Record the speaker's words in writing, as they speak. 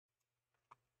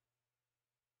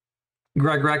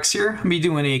Greg Rex here. I'll be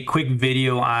doing a quick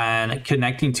video on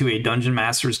connecting to a Dungeon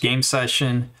Masters game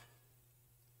session,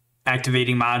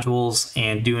 activating modules,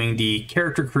 and doing the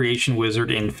character creation wizard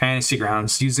in Fantasy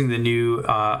Grounds using the new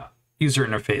user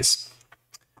interface.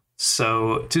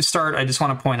 So to start, I just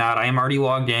want to point out I am already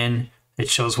logged in. It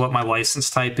shows what my license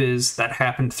type is. That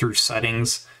happened through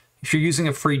settings. If you're using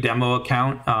a free demo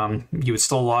account, you would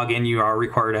still log in. You are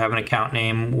required to have an account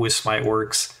name with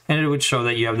Smiteworks, and it would show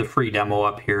that you have the free demo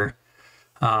up here.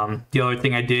 The other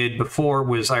thing I did before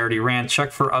was I already ran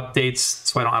check for updates,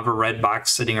 so I don't have a red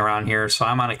box sitting around here. So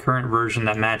I'm on a current version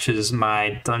that matches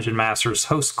my Dungeon Masters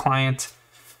host client,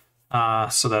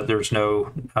 so that there's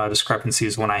no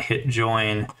discrepancies when I hit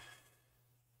join.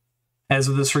 As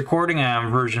of this recording, I'm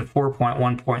on version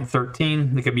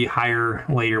 4.1.13. It could be higher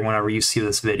later whenever you see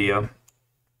this video.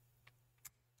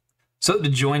 So to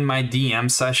join my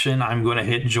DM session, I'm going to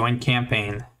hit join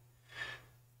campaign.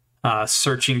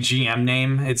 Searching GM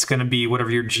name, it's going to be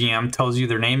whatever your GM tells you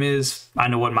their name is. I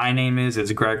know what my name is.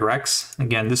 It's Greg Rex.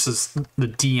 Again, this is the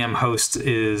DM host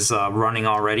is running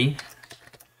already.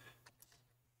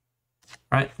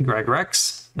 All right, Greg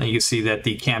Rex. Now you can see that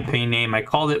the campaign name I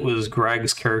called it was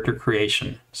Greg's Character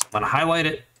Creation. So I'm going to highlight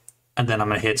it, and then I'm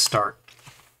going to hit start.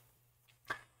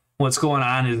 What's going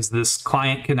on is this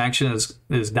client connection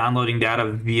is downloading data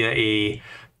via a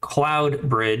cloud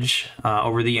bridge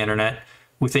over the internet.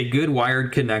 With a good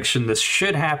wired connection, this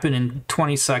should happen in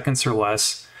 20 seconds or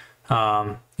less.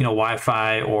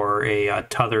 Wi-Fi or a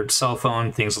tethered cell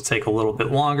phone, things will take a little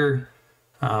bit longer,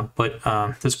 but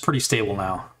it's pretty stable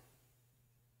now.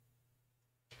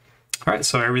 All right,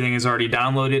 so everything is already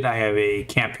downloaded. I have a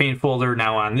campaign folder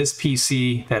now on this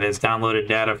PC that has downloaded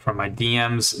data from my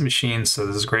DM's machine, so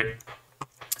this is great.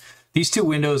 These two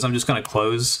windows I'm just going to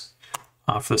close.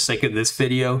 For the sake of this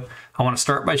video, I want to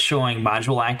start by showing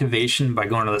module activation by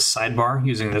going to the sidebar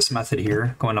using this method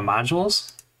here, going to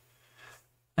modules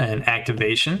and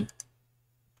activation.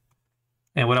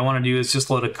 And what I want to do is just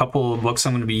load a couple of books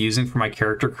I'm going to be using for my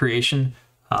character creation.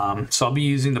 So I'll be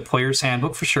using the Player's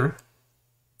Handbook for sure.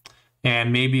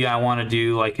 And maybe I want to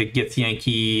do like a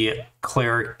Githyanki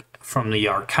cleric from the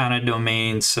Arcana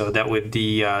domain. So that would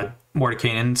be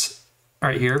Mordenkainen's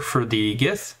right here for the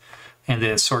Gith. And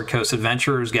then Sword Coast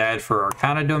Adventurer's Guide for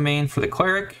Arcana domain for the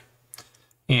cleric.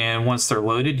 And once they're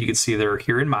loaded, you can see they're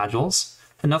here in modules.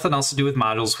 And nothing else to do with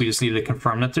modules, we just need to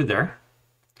confirm that they're there.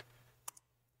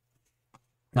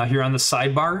 Now here on the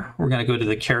sidebar, we're going to go to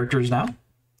the characters now.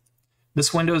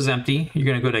 This window is empty. You're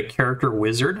going to go to Character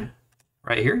Wizard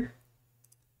right here.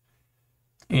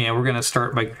 And we're going to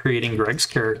start by creating Greg's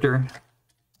character,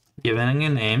 giving a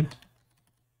name.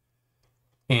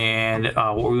 And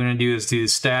what we're going to do is do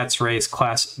stats, race,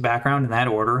 class, background in that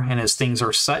order. And as things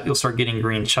are set, you'll start getting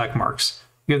green check marks.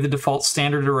 You have the default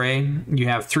standard array. You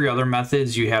have three other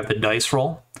methods. You have the dice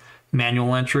roll,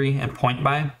 manual entry, and point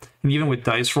by. And even with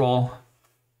dice roll,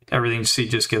 everything you see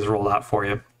just gets rolled out for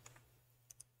you.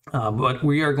 But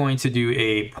we are going to do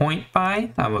a point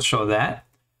by. I will show that.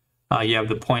 You have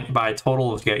the point by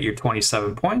total to get your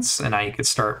 27 points. And now you can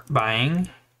start buying.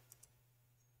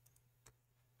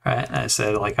 All right, I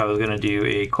said like I was going to do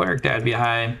a cleric, that'd be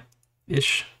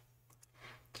high-ish.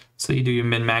 So you do your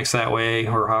min-max that way,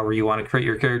 or however you want to create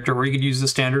your character, or you could use the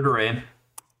standard array,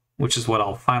 which is what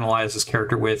I'll finalize this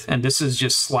character with. And this is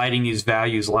just sliding these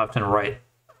values left and right.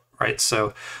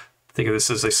 So think of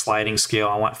this as a sliding scale.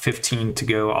 I want 15 to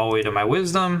go all the way to my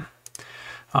wisdom.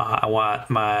 I want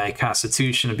my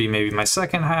constitution to be maybe my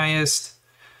second highest.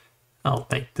 I'll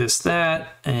make this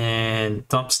that, and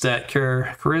dump stat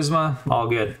charisma, all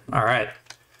good. All right,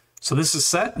 so this is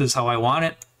set. This is how I want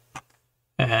it.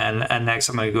 And next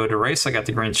I'm going to go to race. I got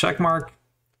the green check mark.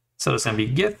 So it's going to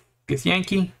be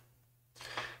Githyanki.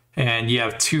 And you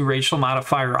have two racial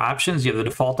modifier options. You have the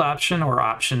default option or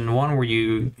option 1 where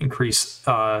you increase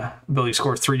ability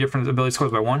scores, 3 different ability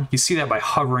scores by 1. You see that by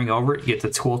hovering over it, you get the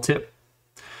tooltip.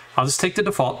 I'll just take the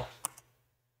default.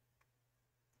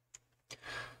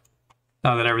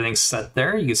 Now that everything's set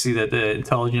there, you can see that the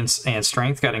intelligence and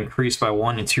strength got increased by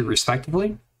 1 and 2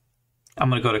 respectively. I'm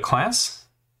going to go to class.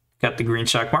 Got the green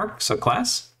check mark, so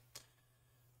class.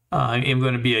 I'm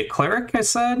going to be a cleric, I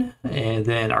said, and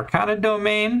then Arcana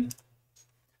domain.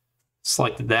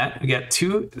 Selected that. We got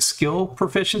 2 skill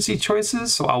proficiency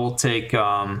choices, so I will take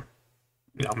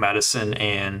medicine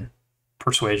and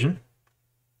persuasion.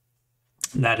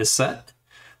 That is set.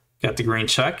 Got the green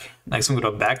check. Next, I'm going to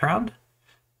go to background.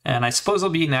 And I suppose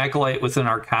I'll be an Acolyte with an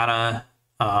Arcana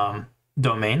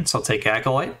domain, so I'll take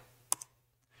Acolyte.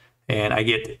 And I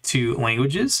get 2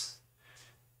 languages.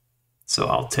 So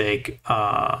I'll take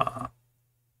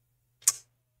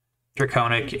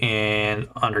Draconic and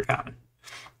Undercommon.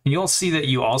 And you'll see that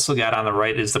you also got on the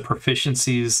right is the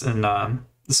proficiencies and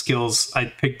the skills. I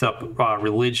picked up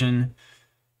religion,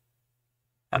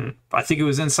 and I think it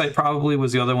was insight probably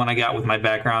was the other one I got with my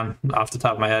background off the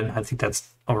top of my head. I think that's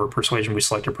over persuasion. We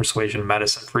selected persuasion and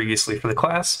medicine previously for the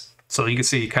class. So you can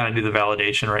see you kind of do the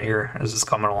validation right here as it's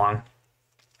coming along.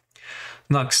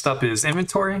 Next up is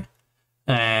inventory.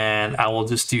 And I will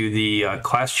just do the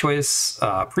class choice,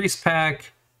 priest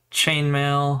pack,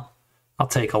 chainmail. I'll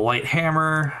take a light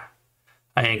hammer.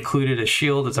 I included a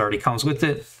shield that already comes with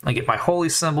it. I get my holy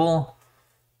symbol.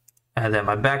 And then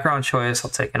my background choice,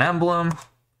 I'll take an emblem.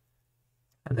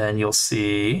 And then you'll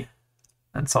see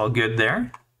that's all good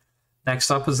there.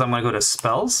 Next up is I'm going to go to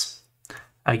spells.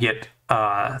 I get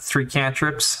 3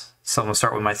 cantrips. So I'm going to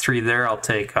start with my 3 there. I'll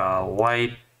take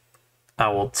light. I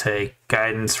will take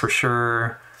guidance for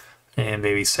sure. And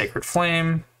maybe sacred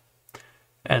flame.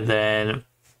 And then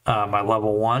my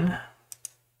level 1.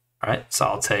 All right, so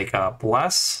I'll take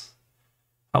bless.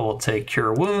 I will take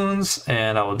cure wounds.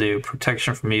 And I will do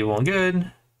protection from evil and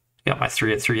good. Got my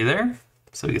 3 of 3 there.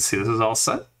 So you can see this is all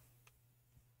set.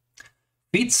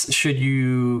 Feats, should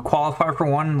you qualify for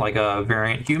one, like a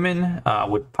variant human,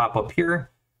 would pop up here.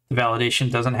 The validation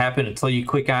doesn't happen until you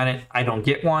click on it. I don't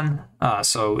get one,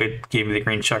 so it gave me the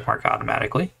green check mark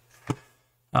automatically.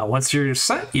 Once you're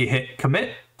set, you hit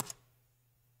commit.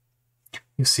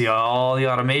 You see all the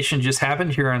automation just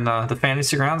happened here in the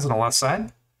fantasy grounds on the left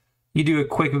side. You do a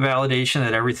quick validation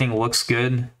that everything looks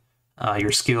good.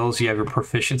 Your skills, you have your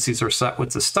proficiencies are set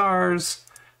with the stars.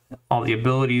 All the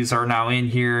abilities are now in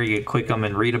here. You can click them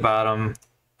and read about them.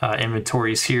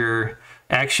 Inventories here.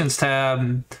 Actions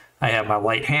tab. I have my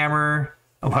light hammer,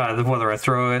 whether I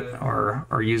throw it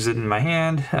or use it in my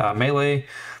hand. Melee.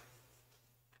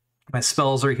 My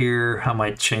spells are here. I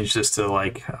might change this to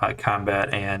like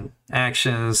combat and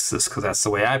actions, just because that's the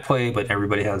way I play, but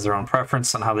everybody has their own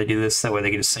preference on how they do this. That way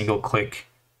they can just single click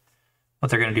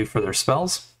what they're going to do for their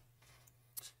spells.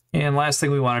 And last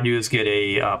thing we want to do is get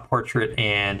a portrait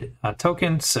and a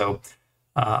token. So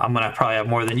I'm going to probably have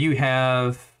more than you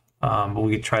have, but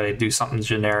we could try to do something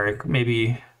generic.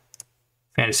 Maybe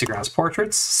Fantasy Grounds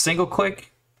portraits, single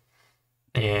click.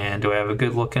 And do I have a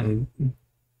good looking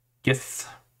GIF?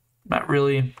 Not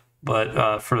really,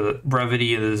 but for the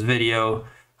brevity of this video,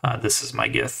 this is my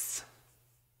GIF.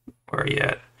 Where are you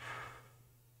at?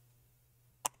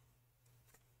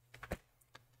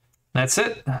 That's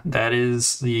it. That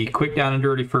is the quick down and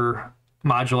dirty for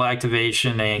module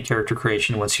activation and character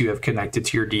creation once you have connected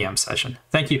to your DM session.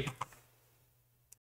 Thank you.